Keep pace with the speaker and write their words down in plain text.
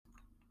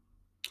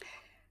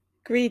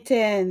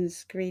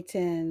Greetings.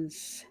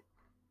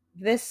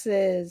 This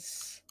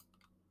is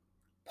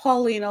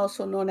Pauline,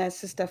 also known as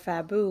Sister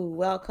Fabu.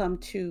 Welcome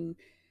to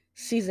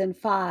season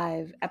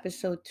 5,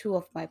 episode 2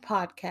 of my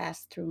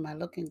podcast, Through My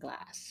Looking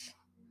Glass.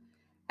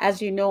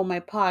 As you know, my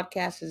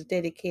podcast is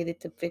dedicated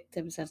to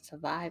victims and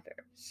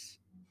survivors.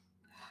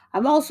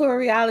 I'm also a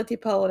reality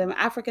poet. I'm an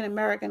African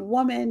American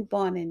woman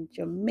born in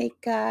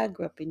Jamaica,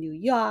 grew up in New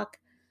York.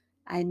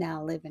 I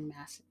now live in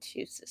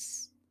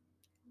Massachusetts.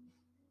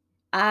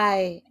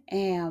 I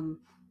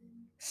am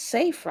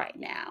safe right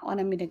now and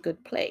I'm in a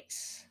good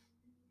place.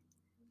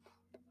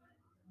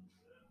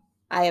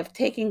 I have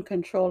taken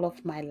control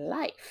of my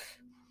life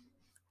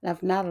and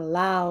I've not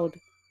allowed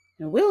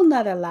and will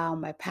not allow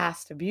my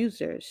past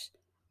abusers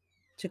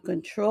to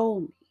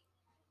control me.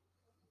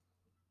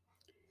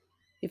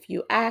 If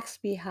you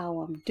ask me how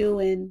I'm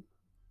doing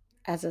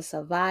as a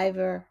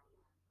survivor,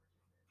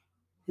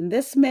 in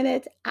this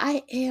minute,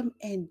 I am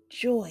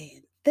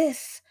enjoying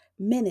this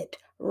minute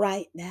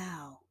right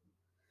now.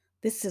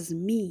 This is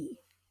me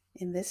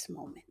in this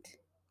moment.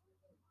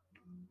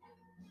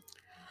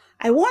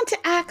 I want to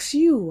ask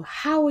you,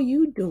 how are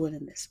you doing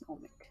in this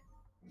moment?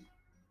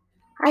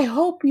 I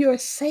hope you're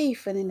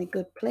safe and in a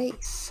good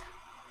place.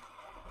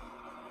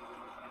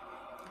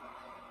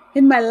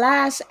 In my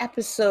last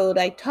episode,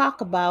 I talk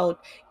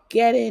about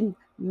getting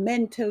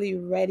mentally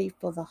ready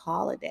for the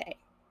holiday.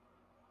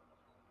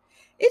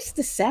 It's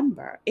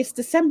December. It's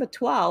December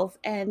 12th,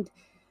 and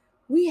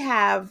we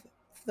have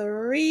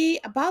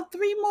about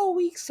 3 more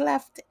weeks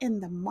left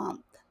in the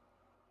month.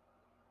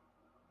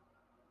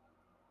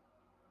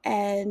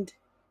 And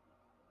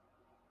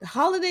the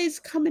holidays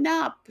coming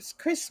up. It's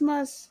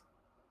Christmas,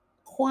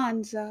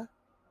 Kwanzaa.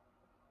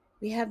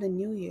 We have the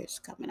New Year's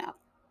coming up.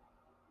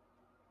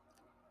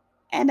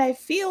 And I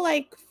feel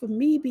like for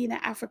me being an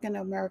African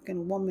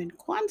American woman,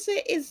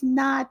 Kwanzaa is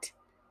not,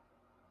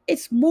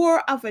 it's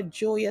more of a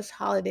joyous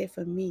holiday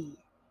for me.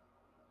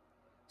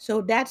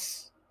 So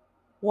that's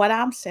what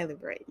I'm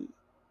celebrating.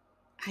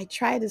 I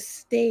try to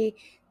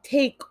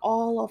take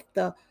all of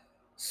the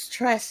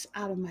stress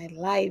out of my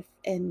life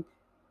and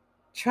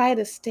try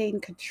to stay in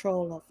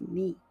control of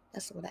me.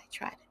 That's what I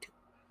try to do.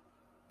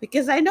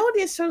 Because I know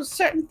there's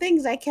certain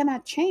things I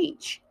cannot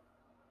change.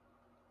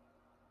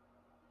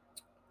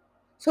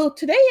 So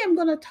today I'm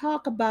going to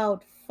talk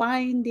about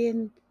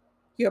finding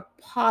your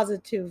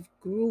positive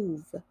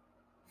groove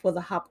for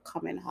the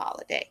upcoming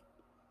holiday.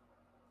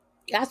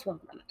 That's what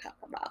I'm going to talk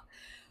about.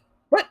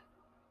 But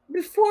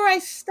before I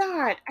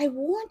start, I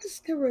want us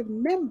to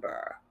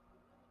remember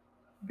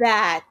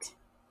that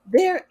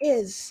there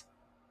is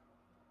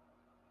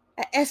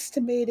an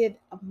estimated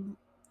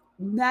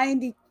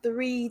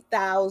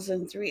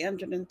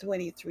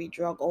 93,323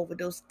 drug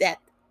overdose deaths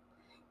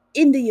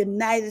in the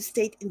United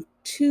States in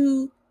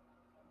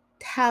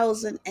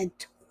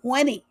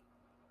 2020.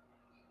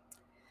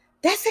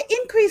 That's an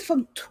increase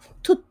of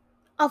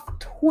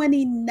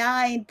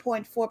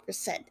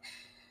 29.4%.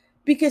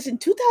 Because in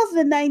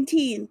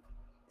 2019,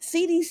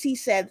 CDC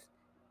said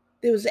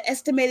there was an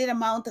estimated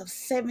amount of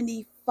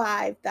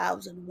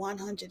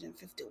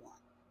 75,151.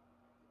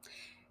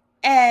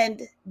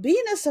 And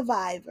being a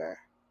survivor,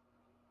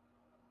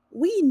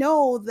 we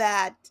know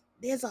that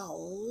there's a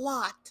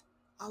lot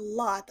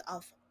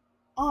of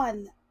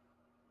uncounted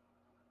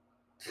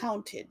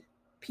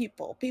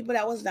people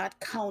that was not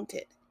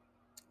counted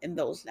in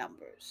those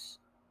numbers.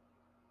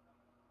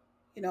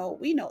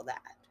 We know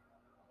that.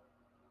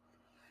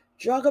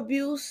 Drug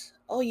abuse,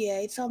 oh yeah,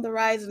 it's on the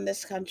rise in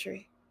this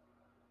country.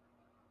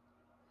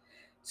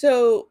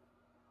 So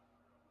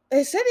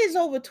they said it's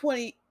over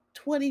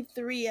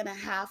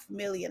 23.5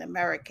 million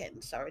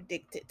Americans are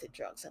addicted to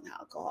drugs and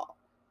alcohol.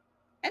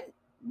 And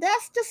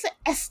that's just an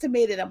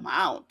estimated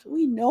amount.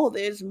 We know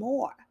there's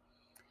more.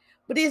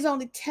 But there's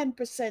only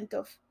 10%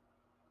 of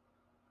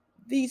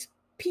these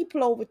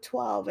people over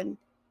 12, and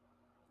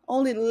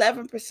only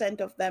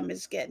 11% of them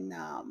is getting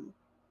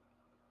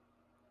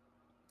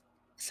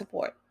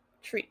support,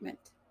 treatment,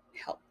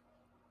 help.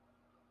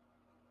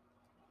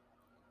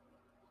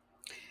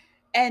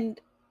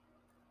 And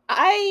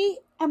I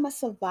am a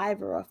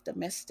survivor of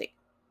domestic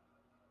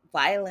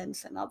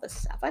violence and other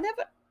stuff. I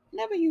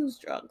never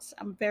used drugs.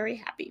 I'm very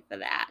happy for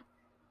that.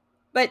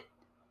 But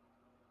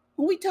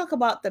when we talk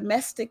about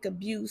domestic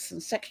abuse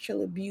and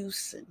sexual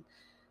abuse, and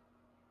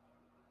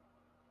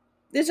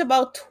there's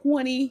about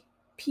 20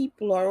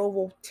 people or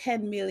over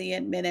 10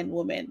 million men and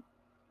women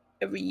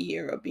every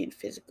year are being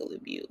physically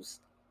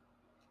abused.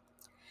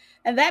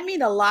 And that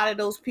means a lot of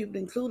those people,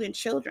 including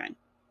children,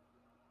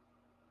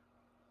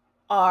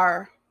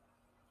 are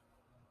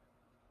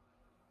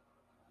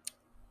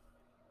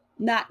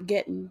not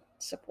getting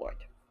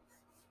support.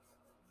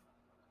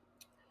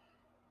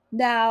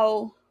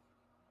 Now,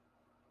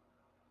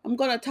 I'm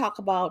going to talk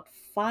about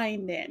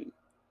finding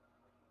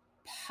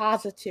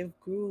positive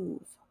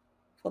groove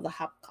for the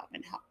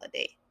upcoming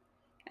holiday.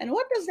 And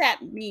what does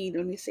that mean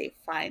when we say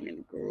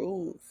finding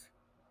groove?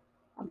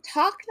 I'm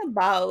talking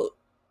about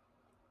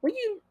when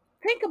you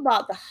think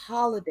about the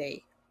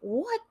holiday,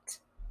 what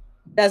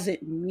does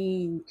it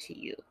mean to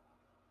you?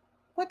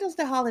 What does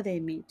the holiday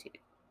mean to you?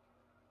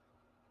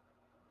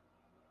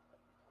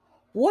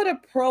 What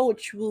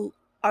approach will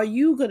are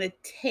you going to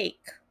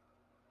take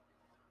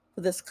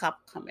for this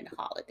upcoming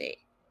holiday?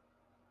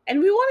 And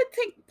we want to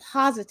think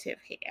positive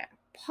here.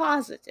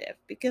 Positive,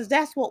 because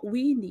that's what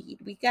we need.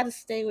 We got to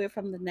stay away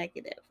from the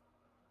negative.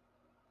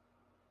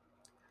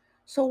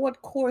 So,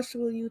 what course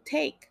will you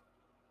take?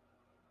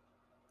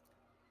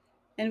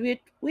 And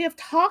we have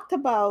talked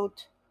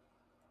about,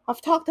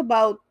 I've talked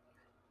about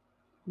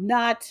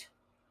not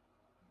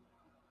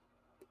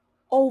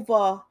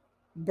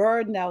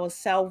overburden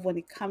ourselves when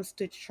it comes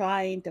to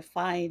trying to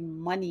find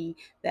money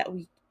that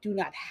we do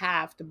not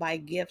have to buy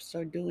gifts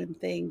or doing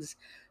things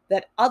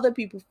that other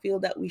people feel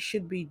that we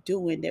should be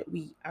doing that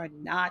we are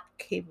not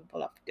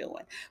capable of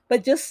doing.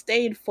 But just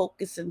staying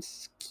focused and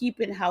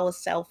keeping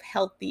ourselves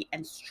healthy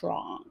and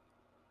strong.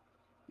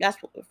 That's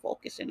what we're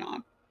focusing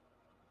on.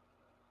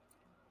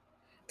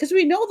 Because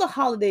we know the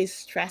holidays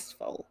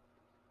stressful.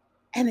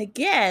 And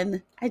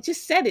again, I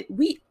just said it,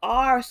 we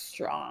are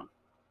strong.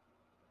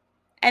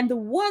 And the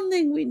one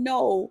thing we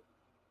know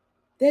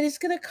that it's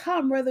going to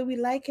come whether we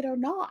like it or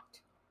not.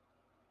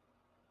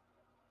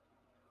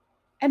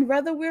 And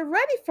whether we're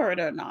ready for it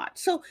or not.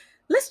 So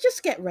let's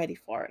just get ready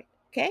for it,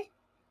 okay?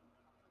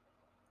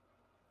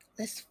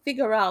 Let's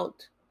figure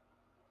out,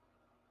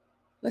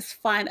 let's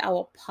find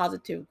our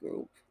positive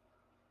group.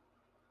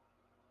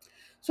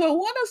 So I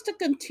want us to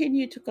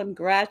continue to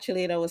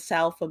congratulate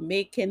ourselves for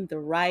making the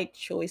right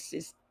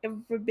choices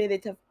every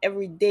minute of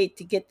every day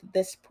to get to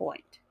this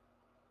point.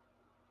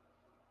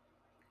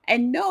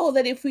 And know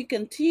that if we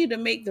continue to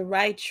make the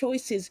right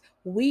choices,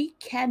 we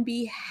can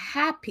be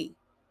happy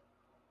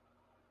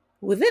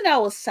within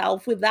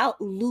ourselves without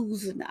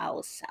losing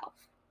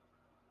ourselves.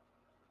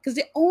 Because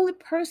the only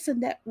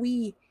person that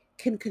we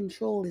can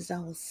control is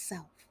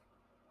ourselves.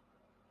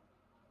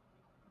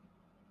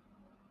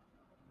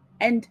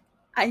 And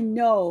I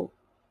know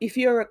if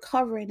you're a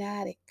recovering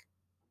addict,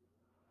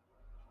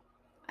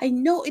 I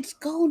know it's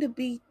going to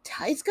be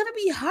it's going to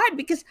be hard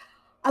because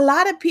a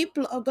lot of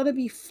people are going to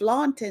be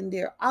flaunting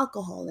their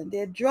alcohol and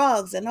their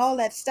drugs and all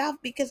that stuff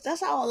because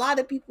that's how a lot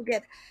of people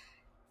get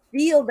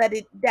feel that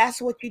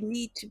that's what you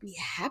need to be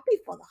happy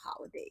for the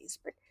holidays.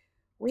 But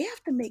we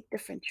have to make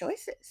different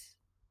choices.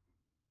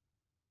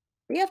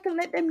 We have to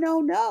let them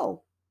know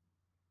no.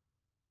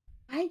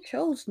 I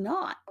chose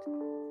not.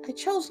 I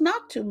chose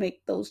not to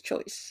make those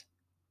choices.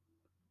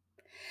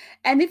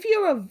 And if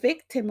you're a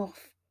victim of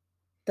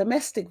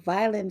domestic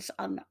violence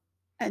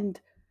and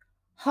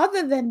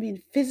other than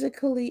being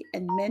physically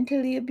and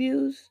mentally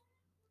abused,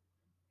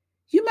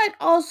 you might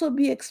also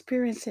be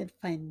experiencing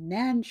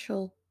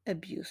financial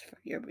abuse from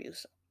your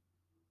abuser.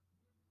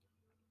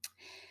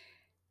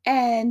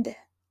 And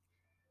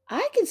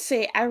I can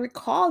say I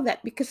recall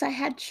that because I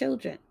had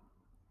children.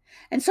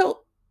 And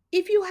so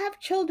if you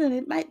have children,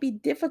 it might be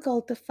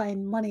difficult to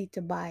find money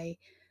to buy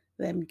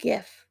them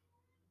gift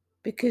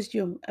because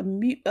your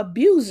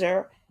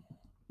abuser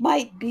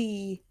might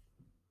be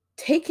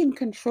taking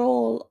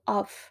control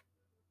of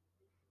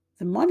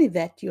the money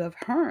that you have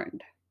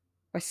earned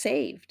or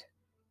saved.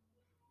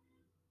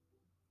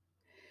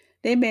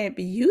 They may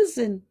be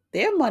using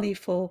their money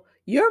for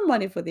your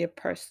money for their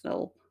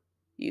personal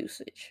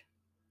usage,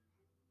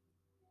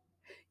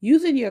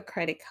 using your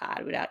credit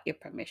card without your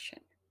permission,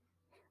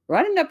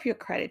 running up your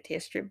credit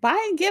history,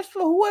 buying gifts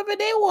for whoever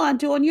they want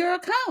to on your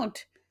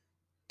account.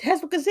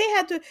 That's because they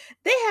have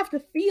to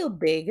feel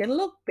big and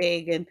look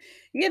big and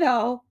you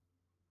know.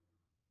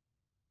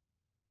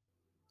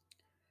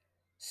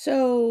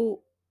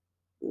 So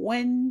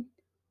when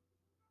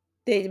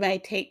they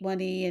might take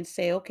money and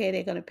say, okay,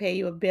 they're going to pay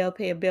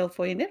a bill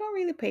for you. And they don't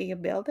really pay your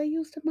bill. They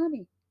use the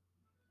money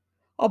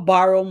or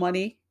borrow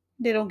money.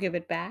 They don't give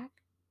it back.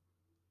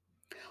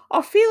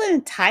 Or feeling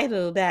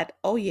entitled that,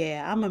 oh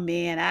yeah, I'm a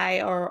man.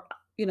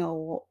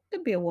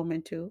 Could be a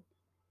woman too.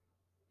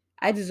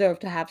 I deserve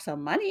to have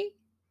some money.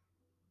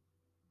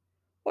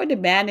 Or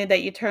demanding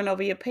that you turn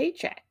over your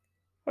paycheck.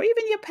 Or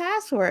even your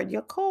password,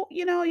 your code,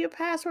 your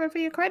password for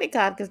your credit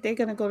card because they're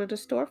going to go to the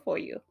store for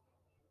you.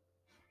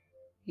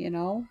 You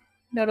know?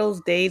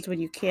 Those days when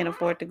you can't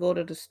afford to go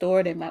to the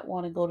store, they might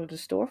want to go to the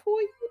store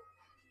for you,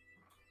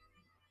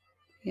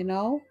 you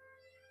know?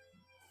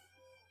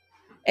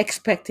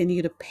 Expecting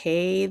you to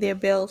pay their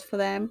bills for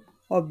them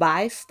or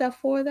buy stuff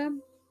for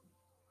them,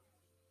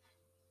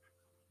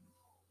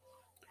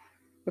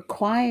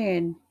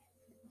 requiring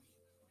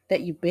that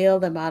you bail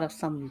them out of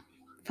some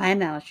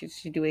financial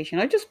situation,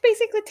 or just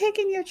basically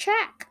taking your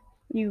check.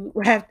 You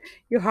have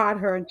your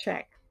hard earned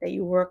check that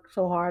you worked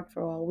so hard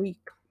for all week.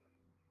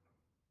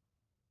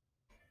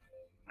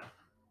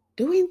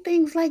 Doing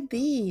things like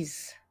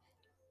these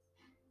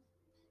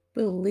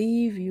will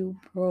leave you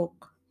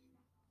broke.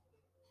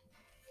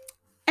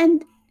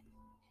 And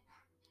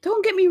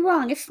don't get me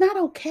wrong, it's not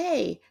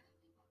okay.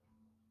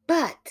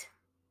 But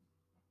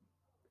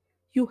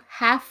you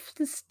have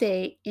to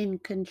stay in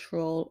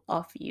control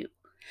of you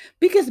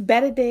because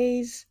better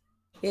days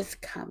is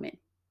coming.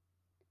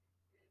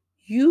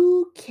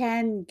 You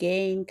can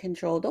gain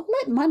control. Don't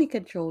let money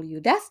control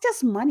you. That's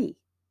just money.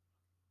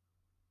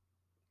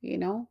 you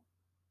know?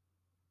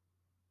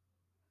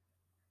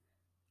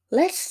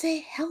 Let's stay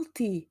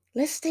healthy.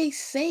 Let's stay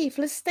safe.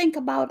 Let's think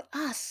about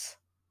us.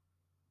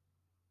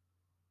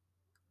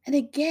 And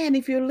again,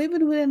 if you're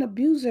living with an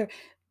abuser,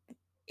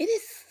 it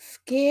is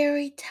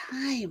scary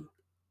time.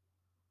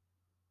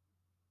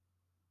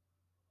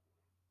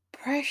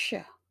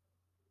 Pressure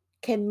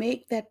can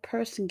make that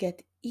person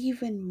get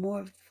even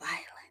more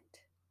violent.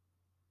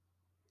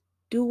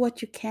 Do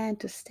what you can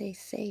to stay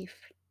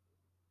safe.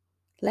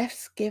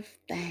 Let's give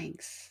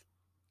thanks.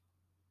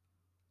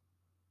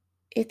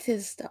 It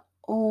is the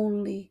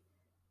only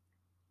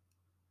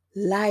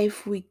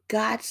life we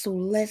got, so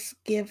let's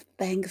give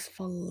thanks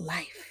for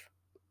life.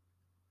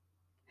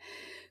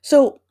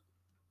 So,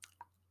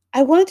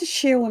 I wanted to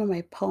share one of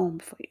my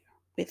poems for you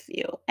with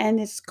you, and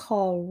it's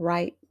called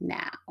Right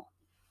Now.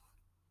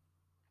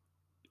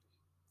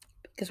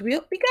 Because we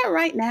got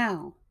right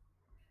now.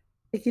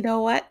 But you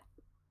know what?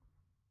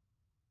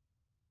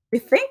 We're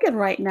thinking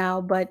right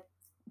now, but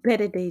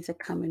better days are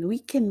coming. We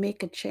can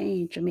make a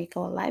change and make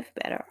our life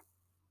better.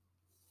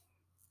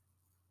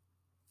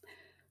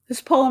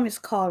 This poem is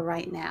called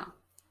Right Now.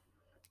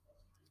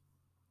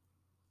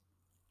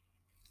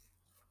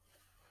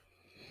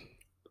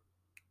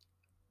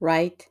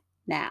 Right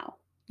now.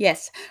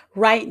 Yes,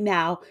 right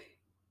now.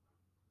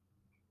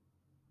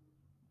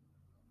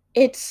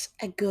 It's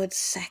a good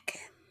second.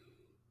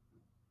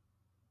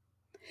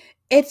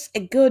 It's a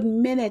good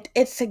minute.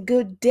 It's a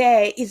good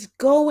day. It's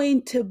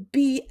going to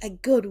be a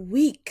good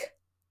week.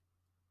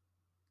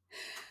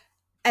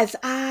 As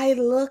I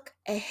look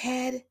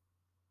ahead,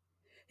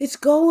 it's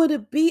going to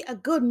be a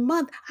good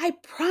month. I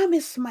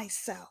promise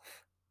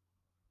myself.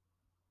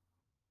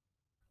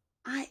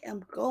 I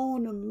am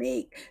going to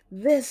make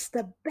this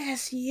the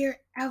best year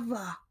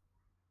ever.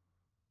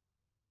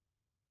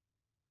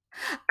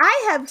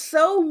 I have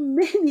so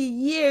many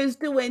years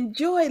to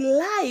enjoy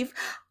life.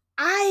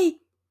 I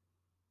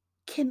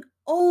can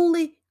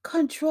only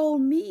control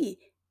me.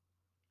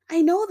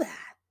 I know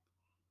that.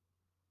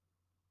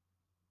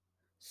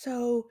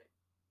 So,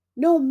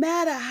 no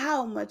matter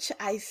how much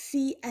I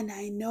see and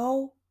I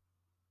know,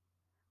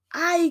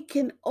 I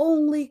can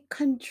only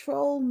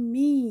control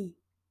me.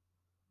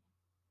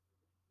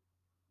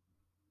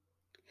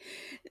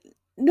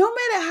 No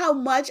matter how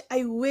much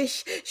I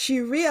wish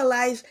she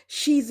realized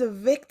she's a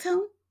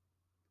victim,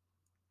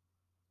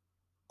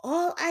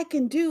 all I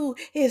can do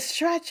is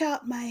stretch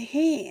out my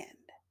hand.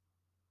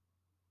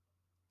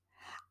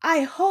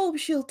 I hope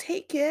she'll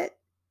take it,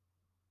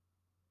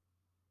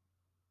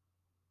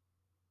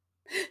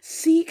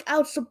 seek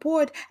out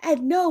support,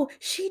 and know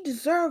she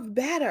deserves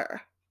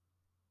better.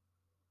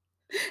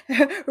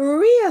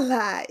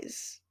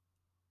 Realize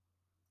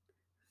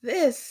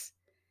this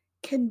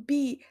can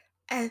be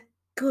a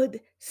good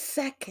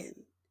second,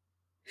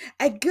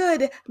 a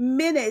good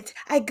minute,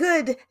 a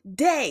good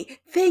day.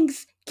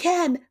 Things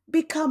can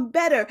become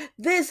better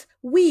this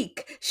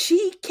week.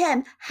 She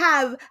can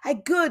have a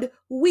good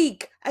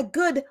week, a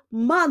good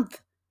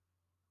month.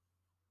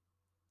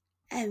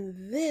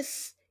 And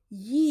this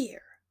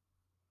year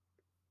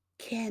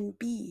can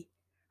be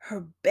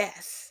her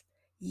best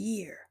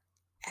year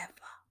ever.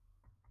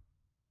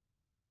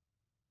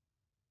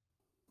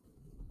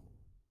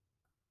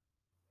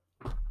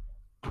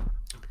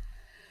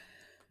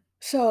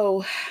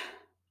 So,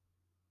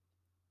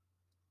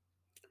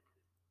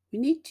 we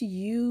need to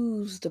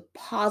use the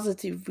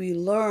positive we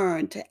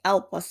learn to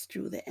help us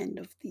through the end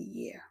of the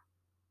year.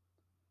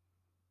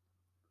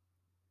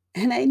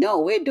 And I know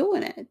we're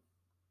doing it.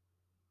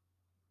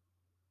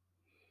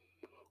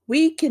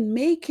 We can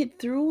make it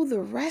through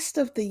the rest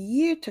of the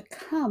year to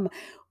come.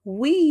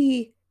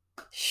 We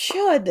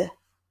should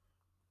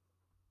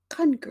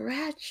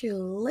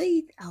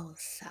congratulate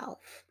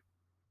ourselves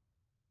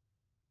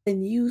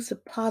and use the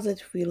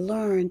positive we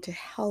learn to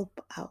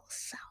help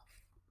ourselves.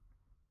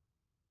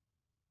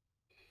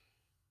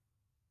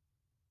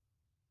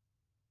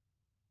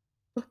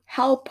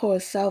 Help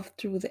ourselves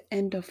through the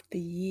end of the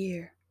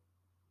year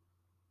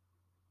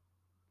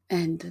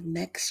and the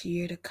next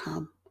year to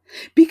come.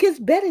 Because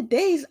better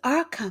days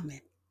are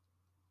coming.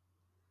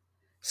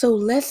 So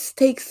let's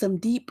take some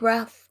deep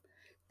breath,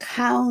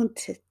 count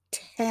to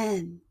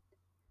 10,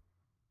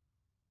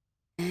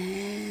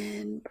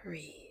 and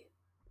breathe.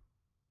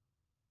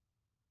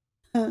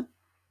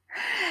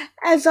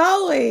 As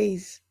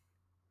always,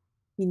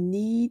 we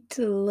need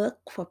to look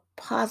for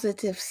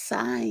positive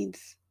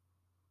signs.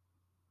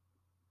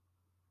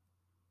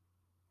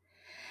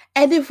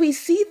 And if we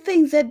see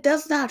things that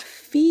does not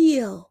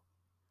feel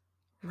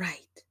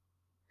right,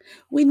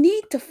 we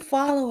need to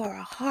follow our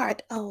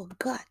heart, our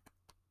gut,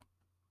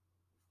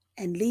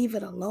 and leave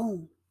it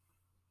alone.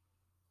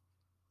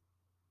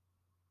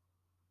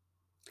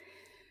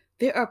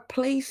 There are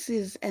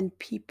places and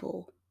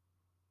people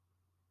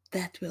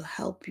that will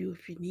help you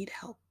if you need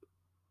help.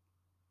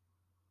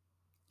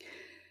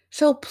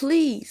 So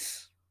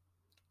please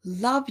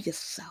love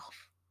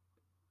yourself.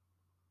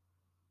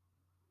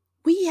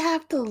 We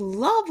have to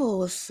love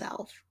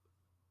ourselves.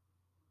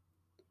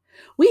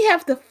 We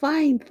have to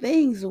find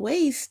things,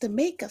 ways to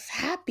make us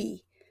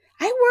happy.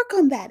 I work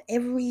on that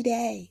every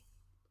day.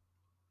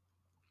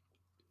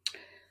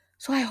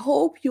 So I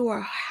hope you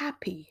are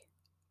happy.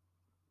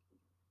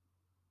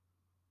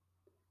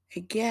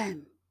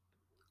 Again,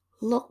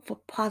 look for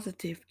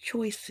positive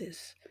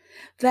choices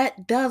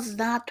that does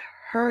not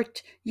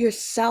hurt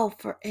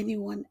yourself or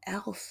anyone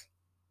else.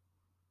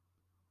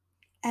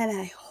 And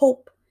I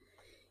hope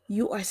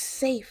you are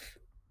safe.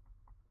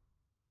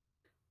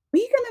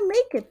 We're going to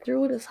make it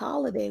through this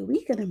holiday.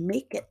 We're going to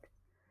make it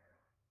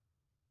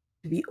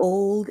to the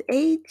old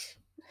age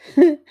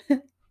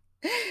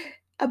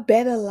a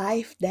better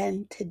life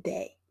than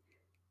today.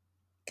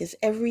 Because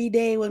every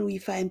day when we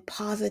find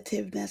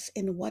positiveness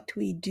in what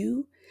we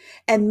do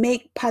and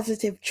make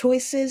positive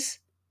choices,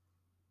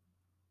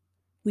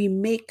 we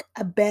make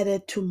a better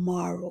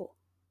tomorrow.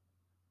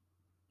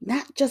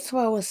 Not just for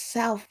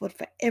ourselves, but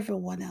for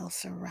everyone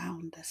else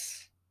around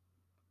us.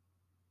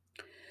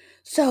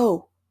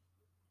 So,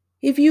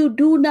 if you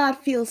do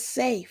not feel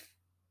safe,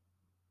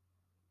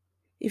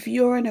 if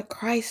you're in a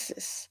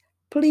crisis,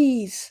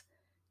 please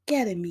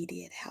get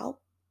immediate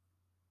help.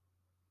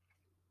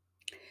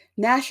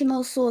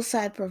 National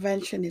Suicide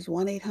Prevention is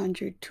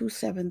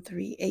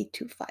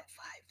 1-800-273-8255.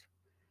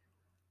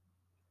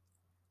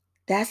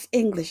 That's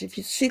English. If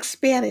you speak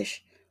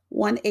Spanish,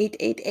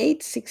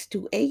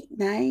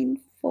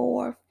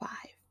 1-888-628-9454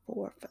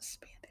 for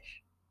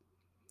Spanish.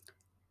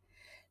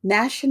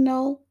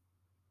 National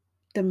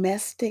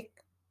Domestic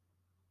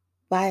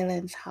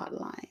Violence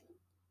Hotline,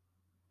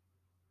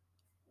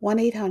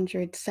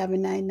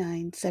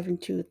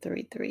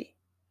 1-800-799-7233.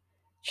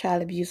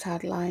 Child Abuse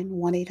Hotline,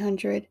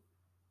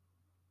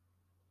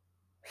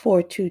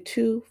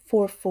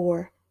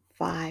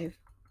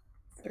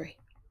 1-800-422-4453.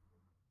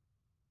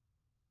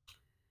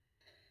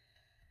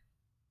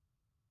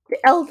 The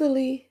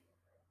Elderly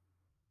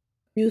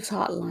Abuse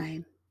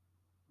Hotline,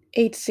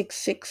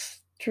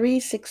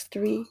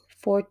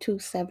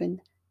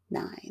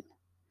 866-363-4279.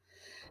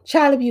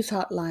 Child Abuse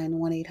Hotline,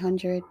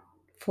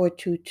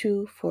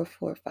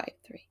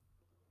 1-800-422-4453.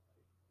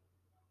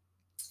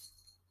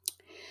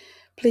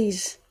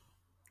 Please,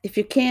 if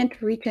you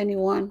can't reach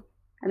anyone,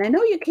 and I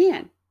know you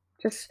can,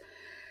 just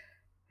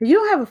if you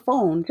don't have a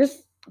phone,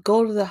 just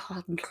go to the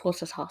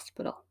closest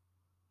hospital,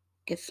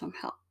 get some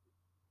help.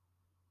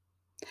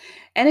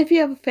 And if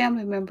you have a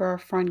family member or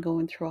friend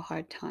going through a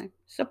hard time,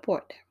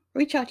 support them.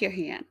 Reach out your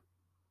hand.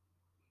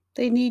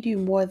 They need you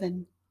more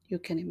than you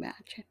can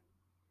imagine.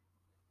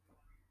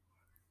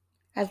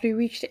 As we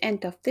reach the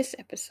end of this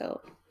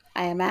episode,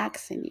 I am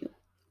asking you,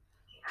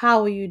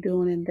 how are you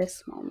doing in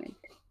this moment?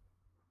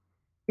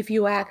 If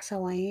you ask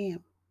how I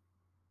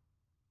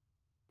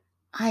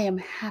am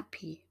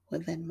happy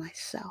within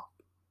myself.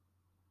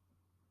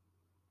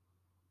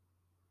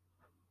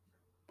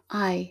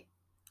 I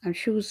am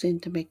choosing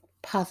to make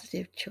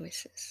positive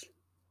choices.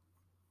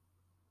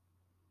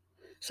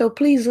 So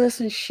please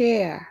listen,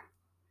 share,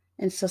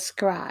 and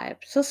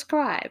subscribe.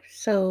 Subscribe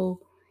so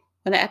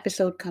when the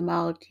episode come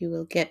out, you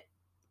will get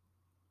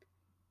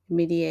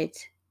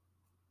immediate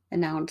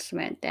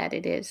announcement that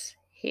it is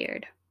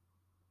aired.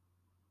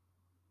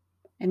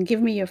 And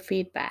give me your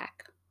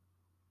feedback.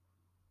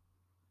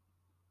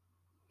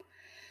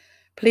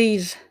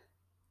 Please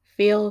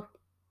feel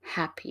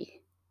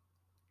happy.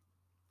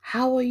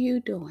 How are you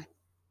doing?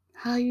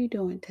 How are you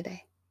doing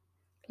today?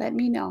 Let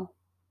me know.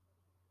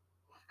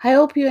 I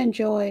hope you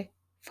enjoy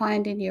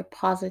finding your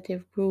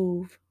positive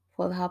groove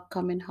for the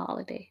upcoming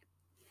holiday.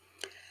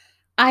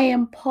 I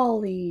am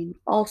Pauline,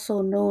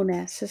 also known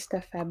as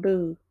Sister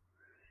Fabu.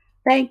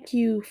 Thank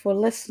you for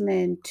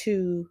listening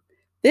to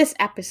this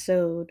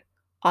episode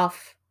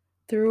of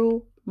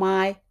Through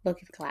My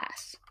Looking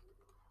Glass.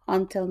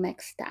 Until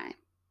next time,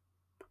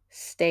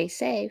 stay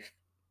safe.